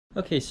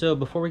Okay, so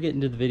before we get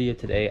into the video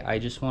today, I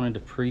just wanted to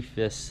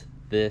preface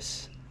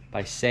this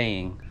by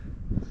saying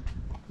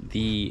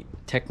the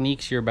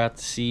techniques you're about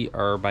to see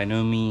are by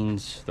no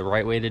means the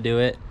right way to do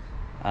it.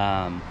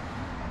 The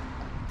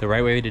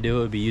right way to do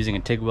it would be using a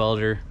TIG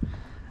welder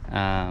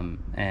and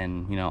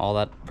all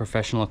that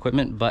professional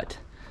equipment, but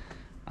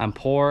I'm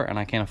poor and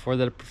I can't afford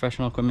that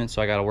professional equipment,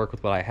 so I got to work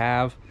with what I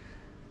have.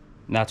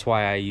 And that's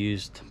why I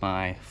used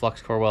my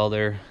flux core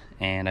welder,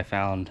 and I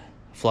found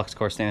flux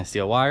core stainless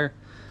steel wire.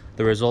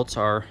 The results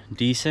are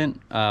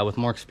decent. With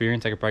more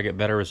experience, I could probably get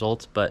better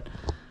results, but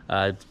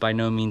it's by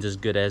no means as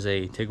good as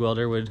a TIG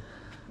welder would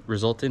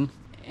result in.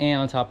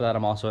 And on top of that,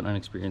 I'm also an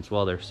unexperienced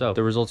welder. So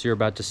the results you're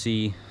about to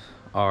see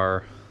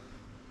are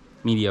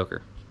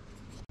mediocre.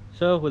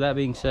 So with that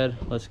being said,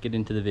 let's get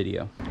into the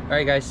video. All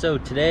right guys, so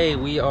today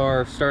we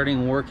are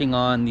starting working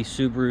on the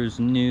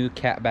Subaru's new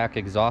Catback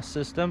exhaust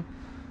system.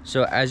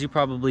 So as you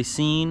probably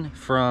seen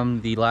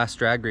from the last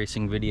drag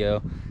racing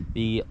video,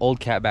 the old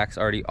Catback's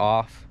already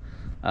off.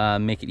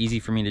 Make it easy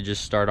for me to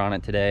just start on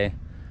it today.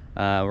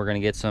 We're gonna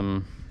get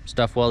some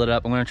stuff welded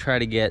up. I'm gonna try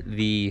to get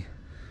the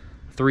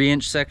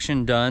 3-inch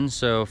section done,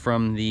 so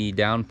from the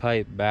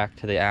downpipe back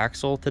to the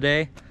axle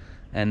today,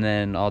 and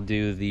then I'll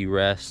do the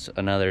rest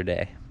another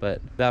day.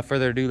 But without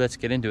further ado, let's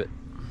get into it.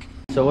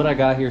 So what I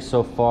got here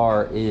so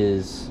far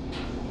is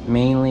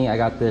mainly I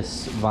got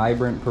this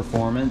Vibrant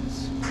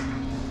Performance.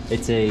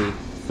 It's a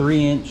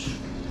 3-inch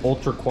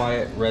ultra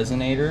quiet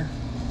resonator.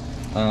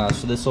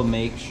 So this will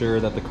make sure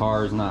that the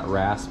car is not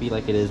raspy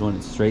like it is when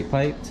it's straight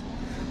piped.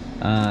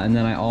 And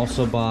then I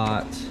also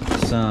bought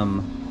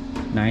some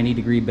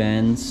 90-degree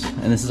bends,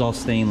 and this is all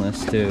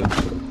stainless too.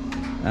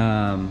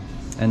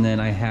 And then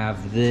I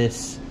have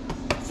this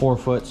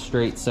 4-foot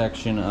straight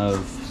section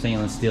of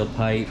stainless steel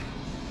pipe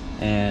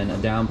and a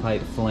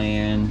downpipe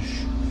flange,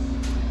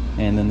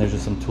 and then there's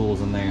just some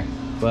tools in there.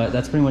 But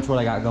that's pretty much what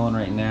I got going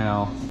right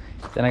now.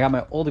 Then I got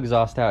my old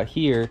exhaust out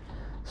here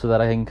so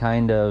that I can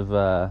kind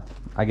of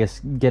I guess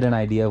get an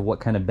idea of what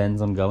kind of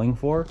bends I'm going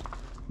for.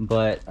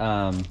 But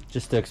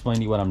just to explain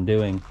to you what I'm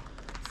doing,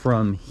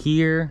 from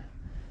here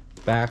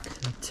back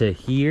to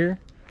here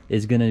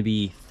is going to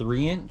be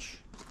 3-inch,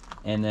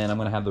 and then I'm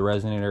going to have the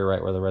resonator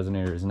right where the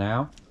resonator is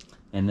now,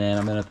 and then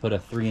I'm going to put a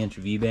 3-inch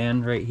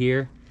V-band right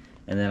here,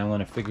 and then I'm going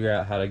to figure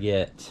out how to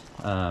get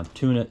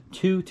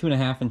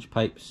 2.5-inch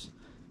pipes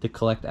to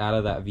collect out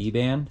of that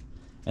V-band,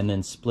 and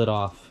then split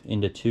off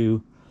into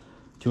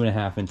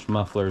 2.5-inch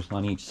mufflers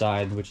on each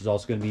side, which is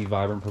also going to be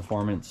Vibrant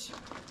Performance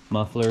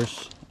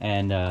mufflers.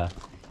 And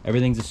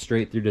everything's a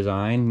straight through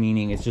design,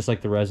 meaning it's just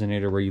like the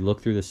resonator where you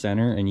look through the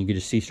center and you can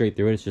just see straight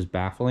through it. It's just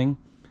baffling.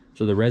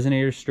 So the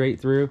resonator's straight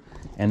through,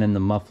 and then the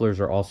mufflers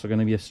are also going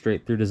to be a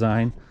straight through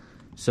design.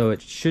 So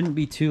it shouldn't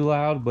be too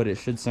loud, but it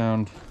should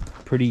sound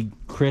pretty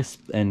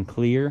crisp and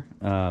clear.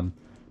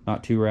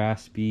 Not too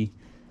raspy,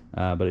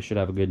 but it should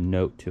have a good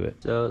note to it.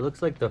 So it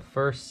looks like the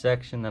first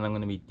section that I'm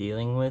going to be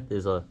dealing with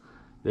is a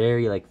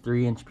very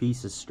 3-inch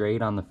piece is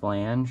straight on the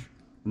flange,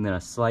 and then a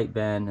slight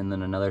bend, and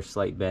then another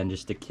slight bend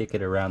just to kick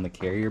it around the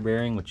carrier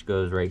bearing, which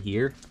goes right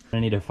here.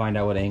 I need to find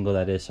out what angle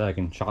that is so I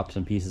can chop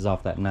some pieces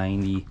off that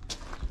 90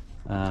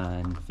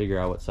 and figure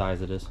out what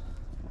size it is.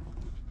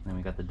 Then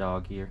we got the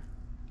dog here.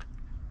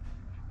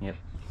 Yep.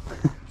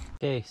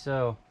 Okay,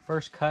 so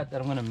first cut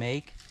that I'm going to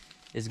make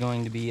is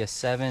going to be a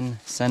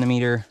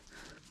 7-centimeter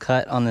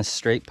cut on this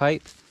straight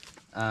pipe.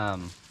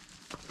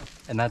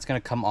 And that's going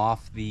to come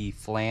off the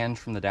flange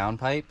from the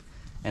downpipe.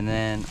 And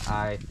then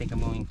I think I'm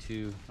going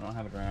to, I don't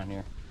have it around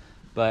here,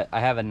 but I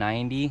have a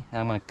 90,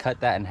 and I'm going to cut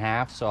that in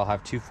half, so I'll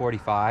have 2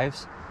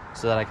 45s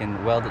so that I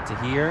can weld it to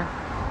here,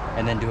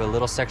 and then do a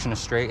little section of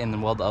straight and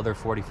then weld the other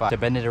 45 to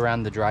bend it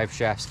around the drive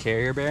shaft's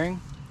carrier bearing.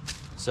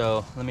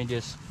 So let me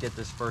just get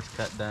this first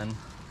cut done.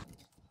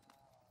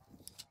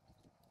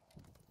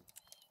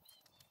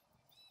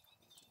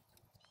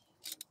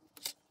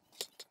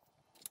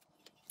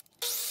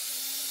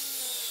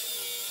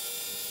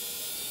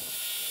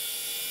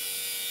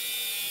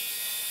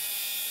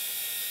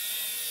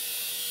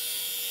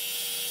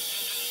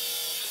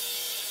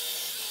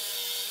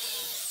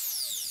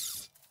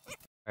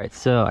 All right,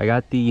 so I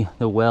got the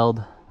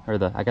weld, or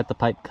I got the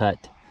pipe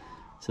cut.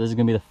 So this is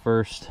gonna be the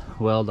first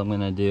weld I'm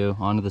gonna do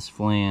onto this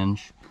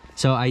flange.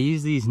 So I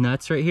use these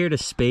nuts right here to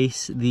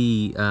space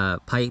the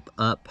pipe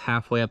up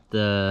halfway up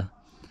the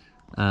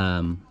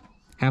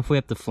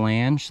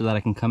flange, so that I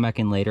can come back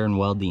in later and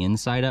weld the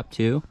inside up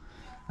too.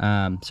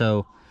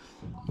 So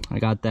I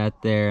got that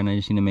there, and I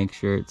just need to make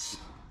sure it's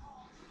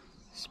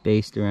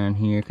spaced around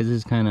here because this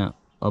is kind of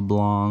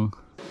oblong.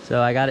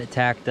 So I got it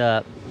tacked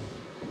up.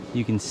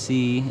 You can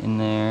see in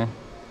there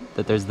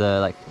that there's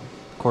the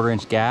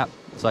 1/4-inch gap,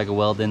 so I can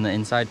weld in the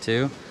inside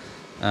too.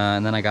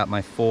 And then I got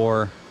my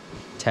 4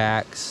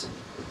 tacks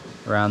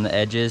around the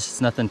edges. It's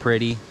nothing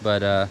pretty,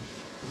 but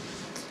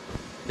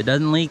if it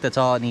doesn't leak, that's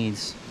all it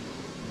needs.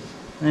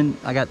 And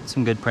I got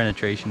some good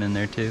penetration in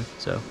there too,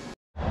 so.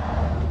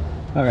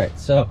 All right,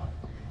 so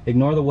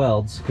ignore the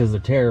welds because they're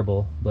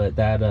terrible, but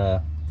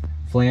that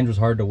flange was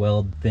hard to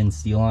weld thin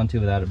steel onto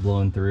without it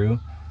blowing through.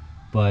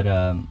 But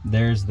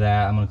there's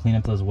that. I'm gonna clean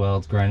up those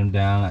welds, grind them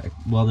down. I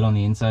welded on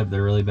the inside, but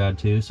they're really bad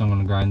too, so I'm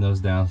gonna grind those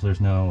down so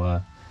there's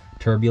no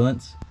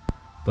turbulence.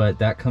 But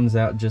that comes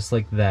out just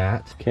like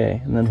that.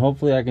 Okay, and then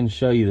hopefully I can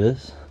show you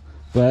this.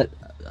 But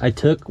I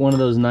took one of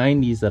those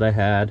 90s that I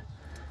had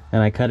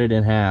and I cut it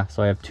in half,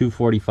 so I have two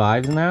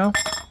 45s now.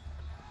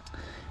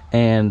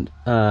 And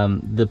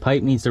the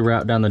pipe needs to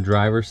route down the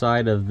driver's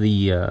side of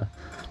the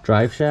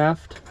drive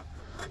shaft.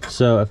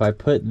 So if I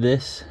put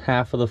this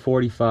half of the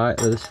 45,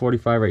 or this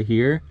 45 right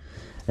here,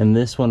 and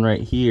this one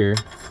right here,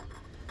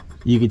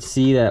 you could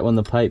see that when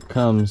the pipe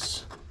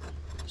comes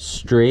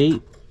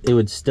straight, it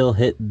would still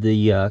hit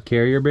the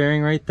carrier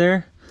bearing right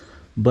there.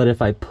 But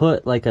if I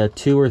put like a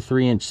 2 or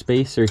 3 inch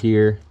spacer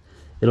here,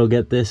 it'll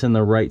get this in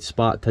the right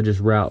spot to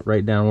just route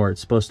right down where it's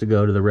supposed to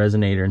go to the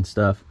resonator and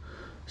stuff.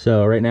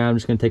 So right now I'm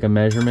just gonna take a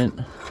measurement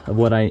of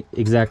what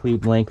exactly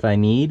length I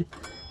need,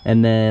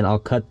 and then I'll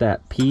cut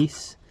that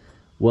piece,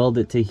 weld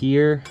it to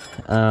here,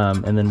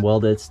 and then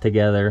weld it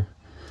together,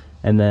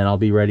 and then I'll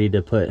be ready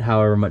to put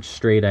however much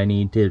straight I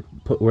need to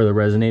put where the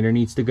resonator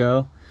needs to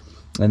go,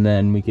 and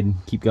then we can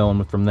keep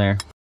going from there.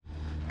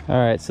 All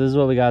right, so this is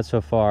what we got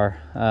so far.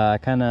 I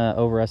kind of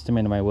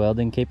overestimated my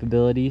welding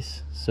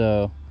capabilities,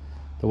 so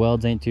the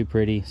welds ain't too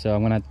pretty, so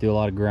I'm gonna have to do a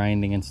lot of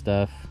grinding and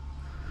stuff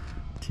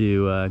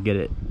to get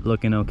it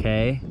looking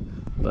okay.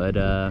 But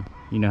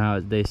you know how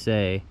they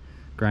say,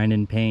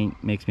 grinding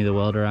paint makes me the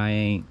welder I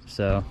ain't,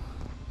 so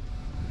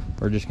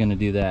we're just gonna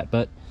do that.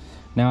 But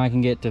now I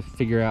can get to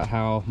figure out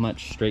how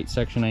much straight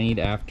section I need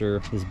after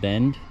this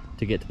bend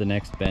to get to the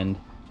next bend.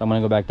 So I'm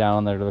gonna go back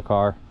down there to the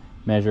car,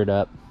 measure it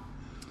up,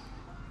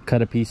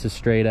 cut a piece of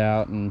straight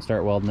out, and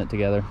start welding it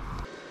together.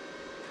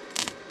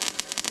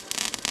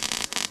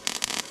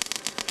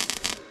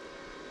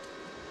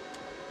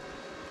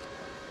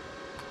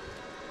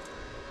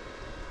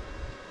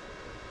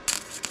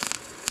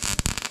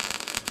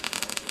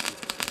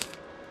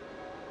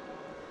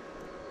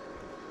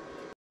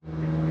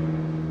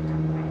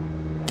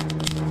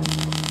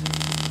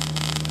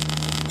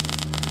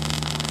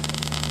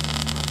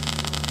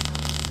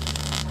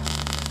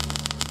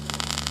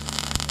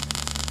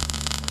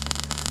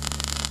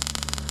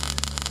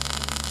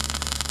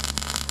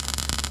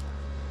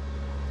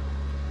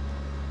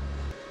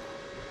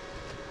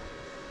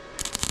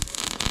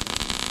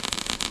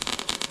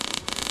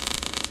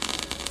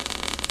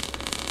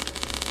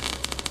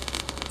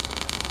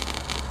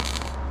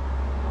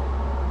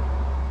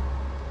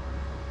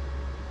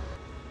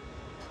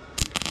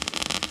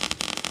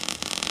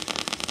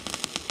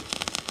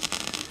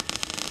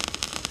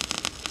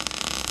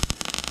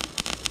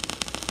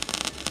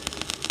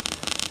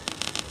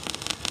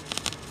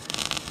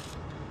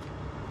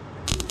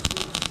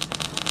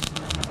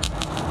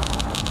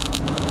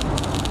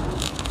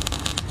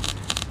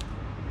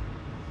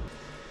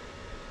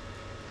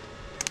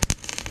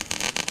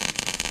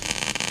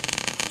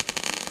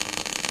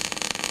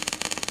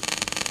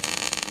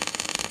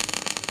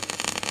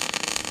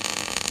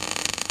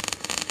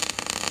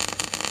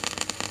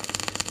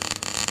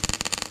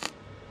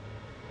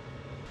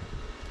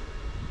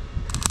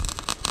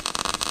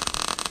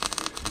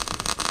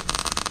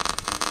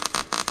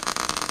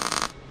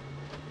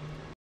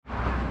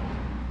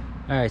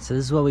 Alright, so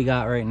this is what we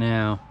got right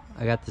now.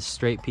 I got this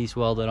straight piece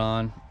welded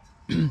on.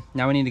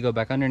 Now we need to go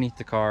back underneath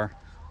the car,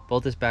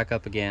 bolt this back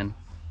up again,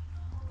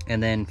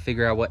 and then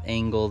figure out what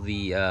angle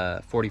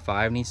the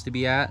 45 needs to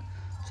be at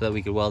so that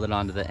we could weld it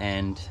onto the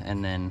end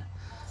and then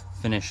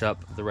finish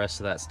up the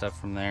rest of that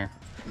stuff from there.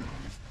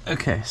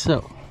 Okay,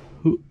 so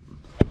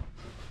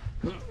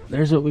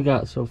there's what we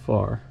got so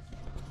far.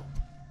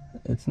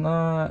 It's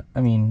not,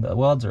 I mean, the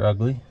welds are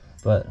ugly,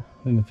 but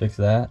we can fix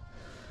that.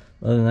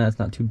 Other than that, it's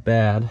not too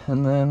bad.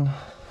 And then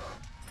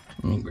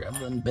let me grab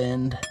one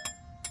bend.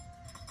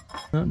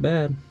 Not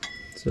bad.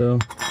 So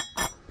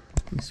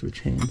let me switch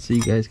hands so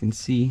you guys can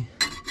see.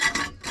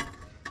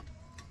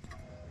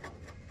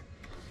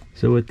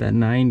 So with that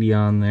 90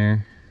 on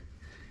there,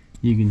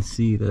 you can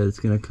see that it's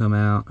gonna come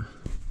out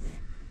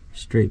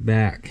straight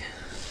back.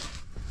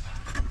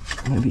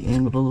 Maybe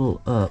angled a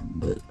little up,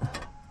 but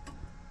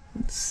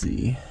let's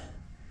see.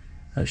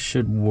 That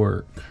should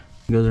work.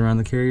 It goes around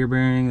the carrier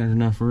bearing. There's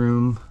enough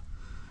room.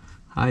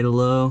 High to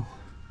low,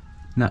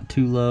 not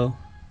too low.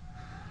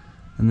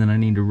 And then I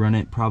need to run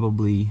it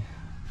probably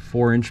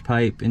 4-inch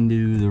pipe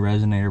into the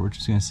resonator, which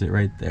is gonna sit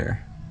right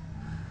there.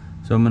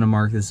 So I'm gonna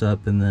mark this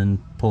up and then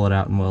pull it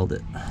out and weld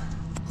it.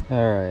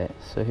 All right,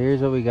 so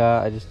here's what we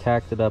got. I just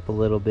tacked it up a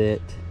little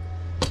bit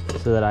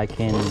so that I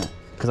can,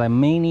 because I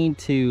may need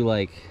to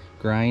like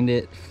grind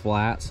it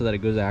flat so that it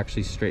goes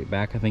actually straight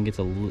back. I think it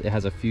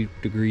has a few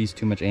degrees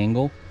too much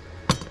angle.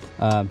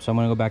 So I'm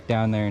gonna go back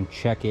down there and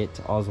check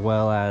it, as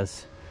well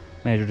as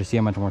measure to see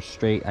how much more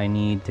straight I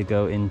need to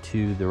go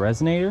into the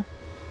resonator.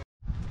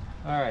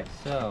 All right,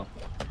 so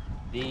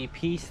the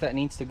piece that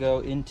needs to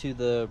go into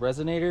the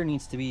resonator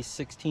needs to be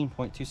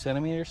 16.2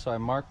 centimeters. So I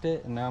marked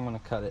it, and now I'm gonna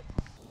cut it.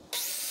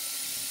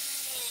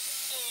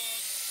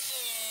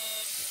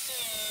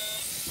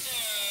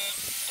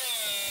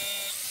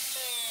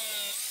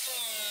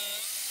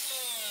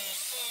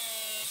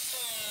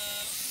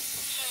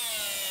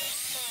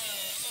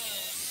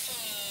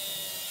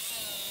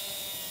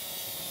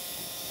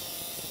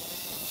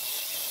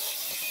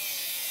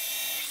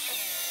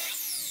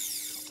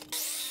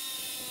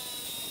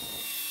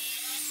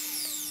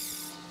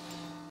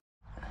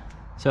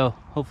 So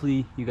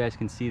hopefully you guys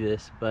can see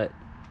this, but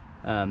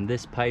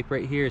this pipe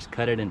right here is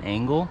cut at an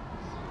angle.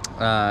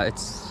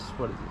 It's,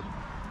 what is it?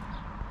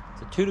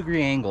 It's a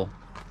 2-degree angle.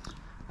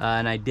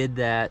 And I did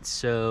that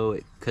so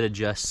it could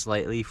adjust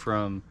slightly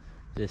from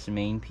this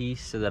main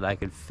piece so that I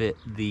could fit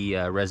the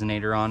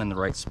resonator on in the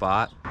right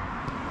spot.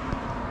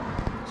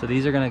 So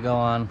these are gonna go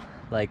on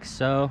like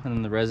so, and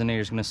then the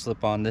resonator is gonna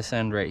slip on this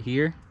end right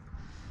here.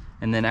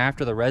 And then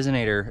after the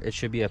resonator, it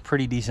should be a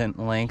pretty decent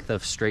length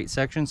of straight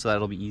section, so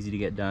that'll be easy to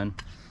get done.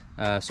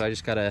 So I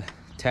just gotta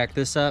tack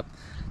this up,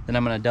 then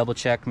I'm gonna double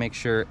check, make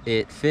sure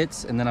it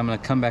fits, and then I'm gonna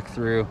come back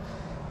through,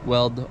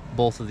 weld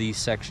both of these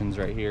sections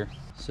right here.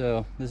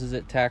 So this is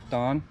it tacked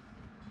on.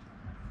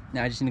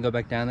 Now I just need to go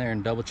back down there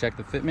and double check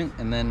the fitment,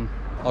 and then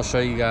I'll show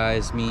you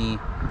guys me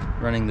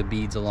running the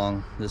beads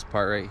along this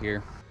part right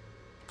here.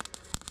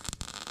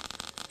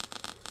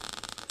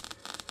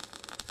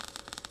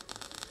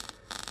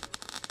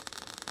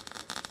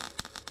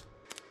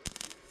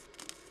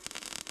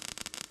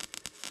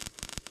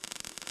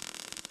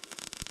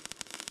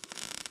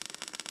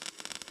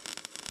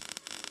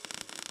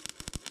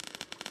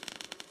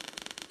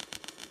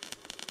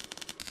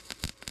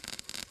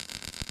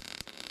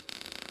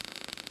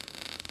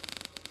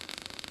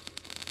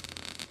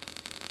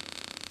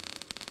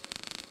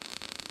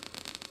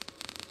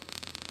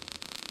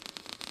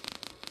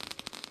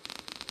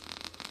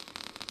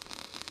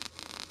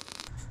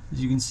 As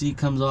you can see, it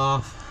comes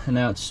off and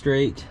now it's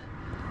straight,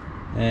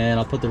 and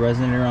I'll put the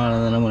resonator on,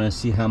 and then I'm going to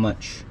see how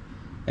much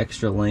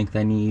extra length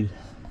I need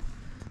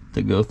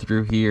to go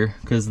through here,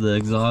 because the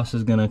exhaust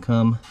is going to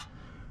come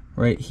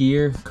right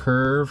here,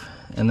 curve,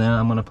 and then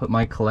I'm going to put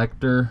my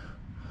collector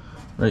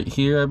right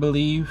here, I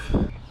believe.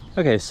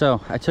 Okay, so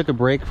I took a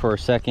break for a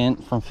second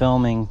from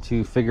filming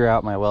to figure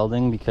out my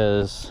welding,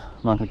 because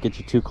I'm not going to get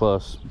you too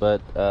close,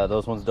 but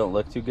those ones don't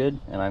look too good,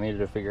 and I needed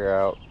to figure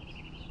out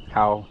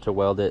how to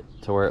weld it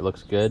to where it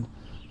looks good.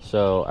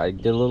 So I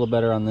did a little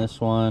better on this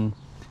one,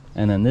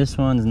 and then this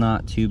one's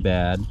not too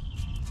bad.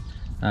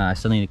 I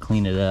still need to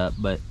clean it up,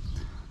 but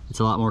it's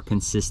a lot more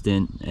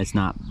consistent. It's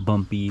not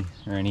bumpy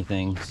or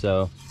anything,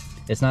 so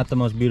it's not the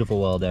most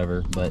beautiful weld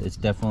ever, but it's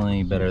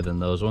definitely better than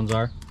those ones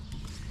are,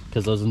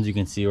 because those ones you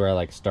can see where I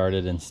like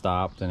started and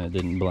stopped and it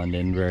didn't blend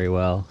in very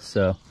well.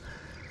 So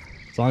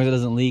as long as it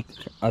doesn't leak,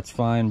 that's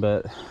fine,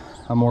 but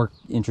I'm more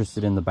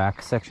interested in the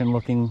back section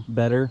looking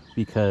better,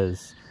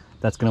 because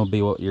that's going to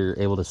be what you're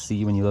able to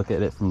see when you look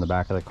at it from the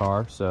back of the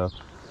car. So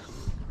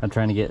I'm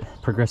trying to get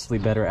progressively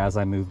better as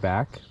I move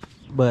back.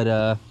 But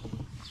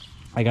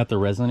I got the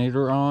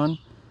resonator on,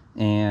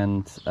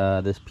 and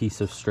this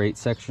piece of straight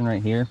section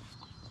right here.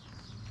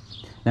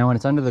 Now when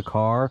it's under the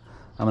car,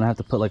 I'm going to have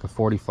to put like a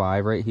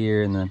 45 right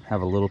here, and then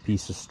have a little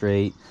piece of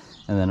straight,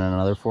 and then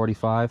another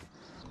 45.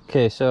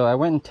 Okay, so I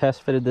went and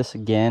test fitted this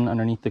again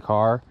underneath the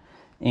car,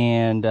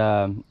 and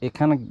it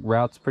kind of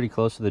routes pretty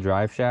close to the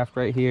drive shaft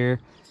right here.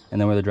 And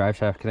then where the drive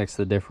shaft connects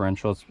to the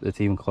differential, it's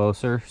even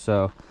closer.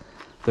 So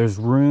there's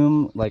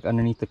room like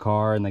underneath the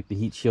car, and like the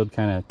heat shield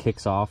kind of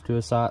kicks off to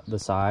the side,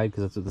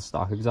 because that's what the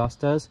stock exhaust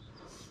does.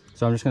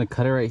 So I'm just going to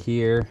cut it right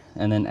here,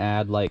 and then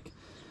add like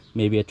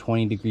maybe a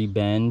 20-degree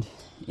bend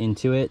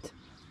into it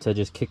to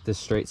just kick this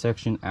straight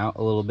section out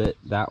a little bit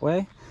that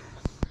way.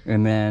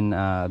 And then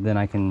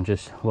I can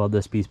just weld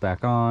this piece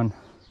back on,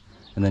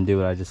 and then do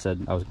what I just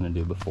said I was going to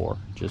do before,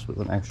 just with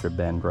an extra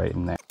bend right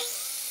in there.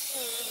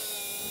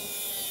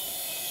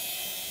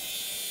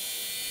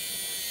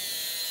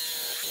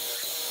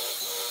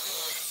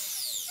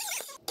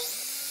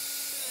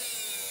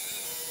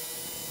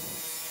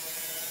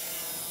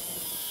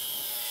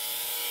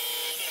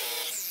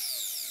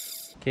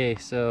 Okay,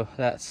 so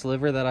that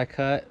sliver that I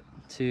cut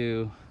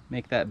to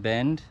make that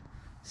bend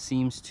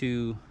seems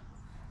to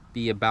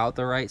be about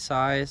the right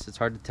size. It's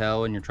hard to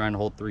tell when you're trying to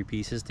hold 3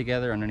 pieces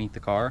together underneath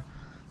the car.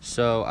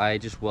 So I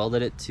just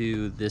welded it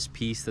to this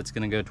piece that's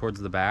going to go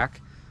towards the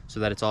back, so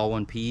that it's all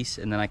one piece,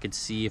 and then I could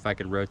see if I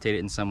could rotate it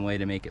in some way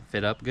to make it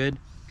fit up good.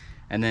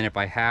 And then if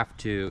I have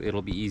to,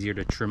 it'll be easier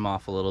to trim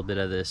off a little bit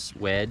of this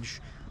wedge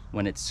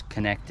when it's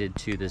connected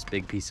to this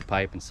big piece of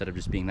pipe, instead of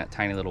just being that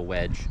tiny little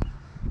wedge.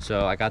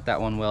 So I got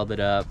that one welded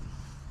up.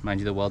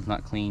 Mind you, the weld's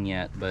not clean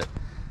yet, but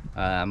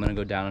I'm gonna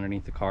go down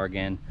underneath the car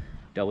again,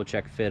 double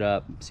check fit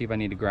up, see if I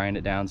need to grind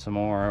it down some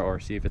more, or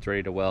see if it's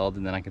ready to weld,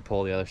 and then I can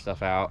pull the other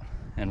stuff out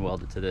and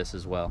weld it to this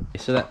as well.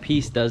 So that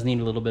piece does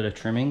need a little bit of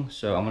trimming,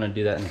 so I'm gonna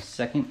do that in a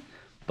second.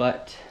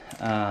 But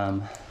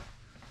I'm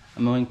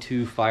going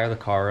to fire the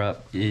car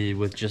up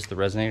with just the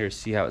resonator to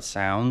see how it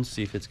sounds,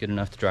 see if it's good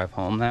enough to drive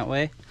home that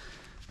way.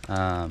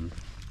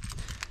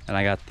 And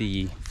I got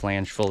the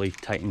flange fully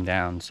tightened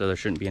down, so there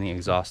shouldn't be any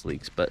exhaust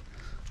leaks, but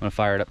I'm gonna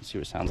fire it up and see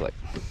what it sounds like.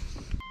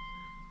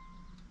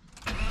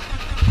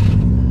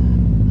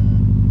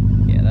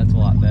 Yeah, that's a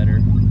lot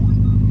better.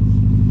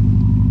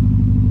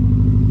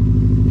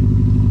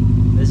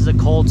 This is a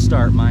cold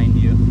start, mind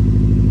you.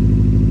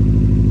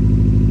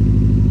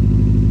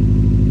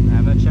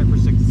 I'm gonna check for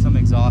some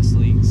exhaust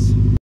leaks.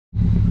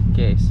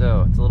 Okay,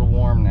 so it's a little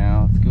warm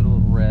now. Let's go to a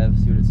little rev,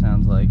 see what it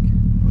sounds like.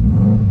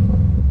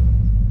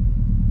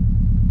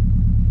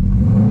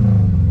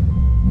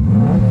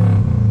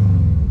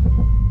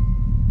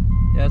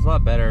 it's a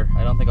lot better.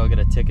 I don't think I'll get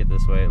a ticket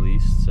this way at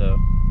least, so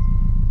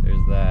there's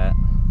that.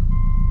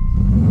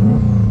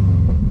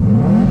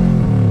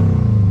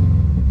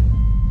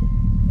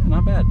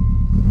 Not bad.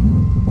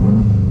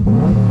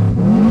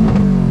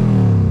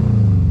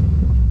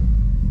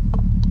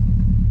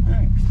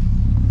 Alright.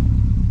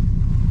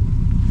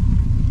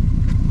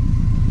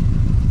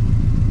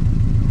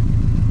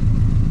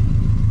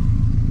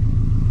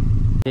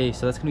 Okay,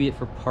 so that's gonna be it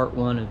for part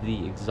 1 of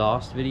the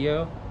exhaust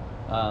video.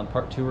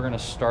 Part 2, we're gonna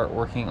start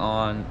working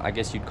on, I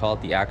guess you'd call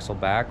it the axle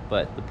back,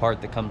 but the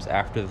part that comes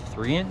after the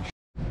 3-inch.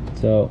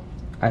 So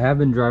I have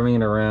been driving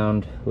it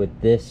around with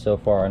this so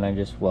far, and I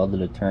just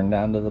welded a turn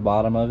down to the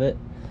bottom of it.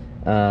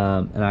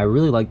 And I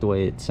really like the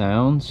way it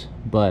sounds,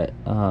 but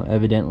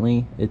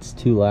evidently it's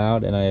too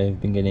loud, and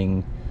I've been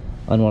getting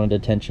unwanted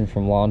attention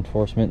from law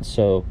enforcement,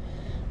 so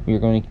we are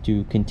going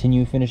to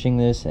continue finishing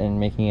this and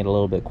making it a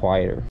little bit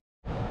quieter.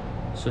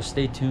 So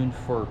stay tuned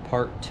for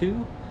part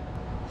 2.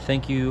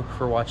 Thank you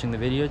for watching the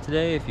video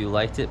today. If you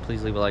liked it,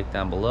 please leave a like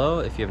down below.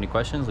 If you have any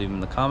questions, leave them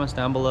in the comments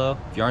down below.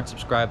 If you aren't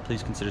subscribed,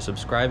 please consider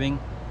subscribing.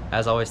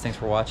 As always, thanks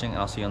for watching, and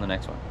I'll see you on the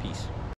next one. Peace.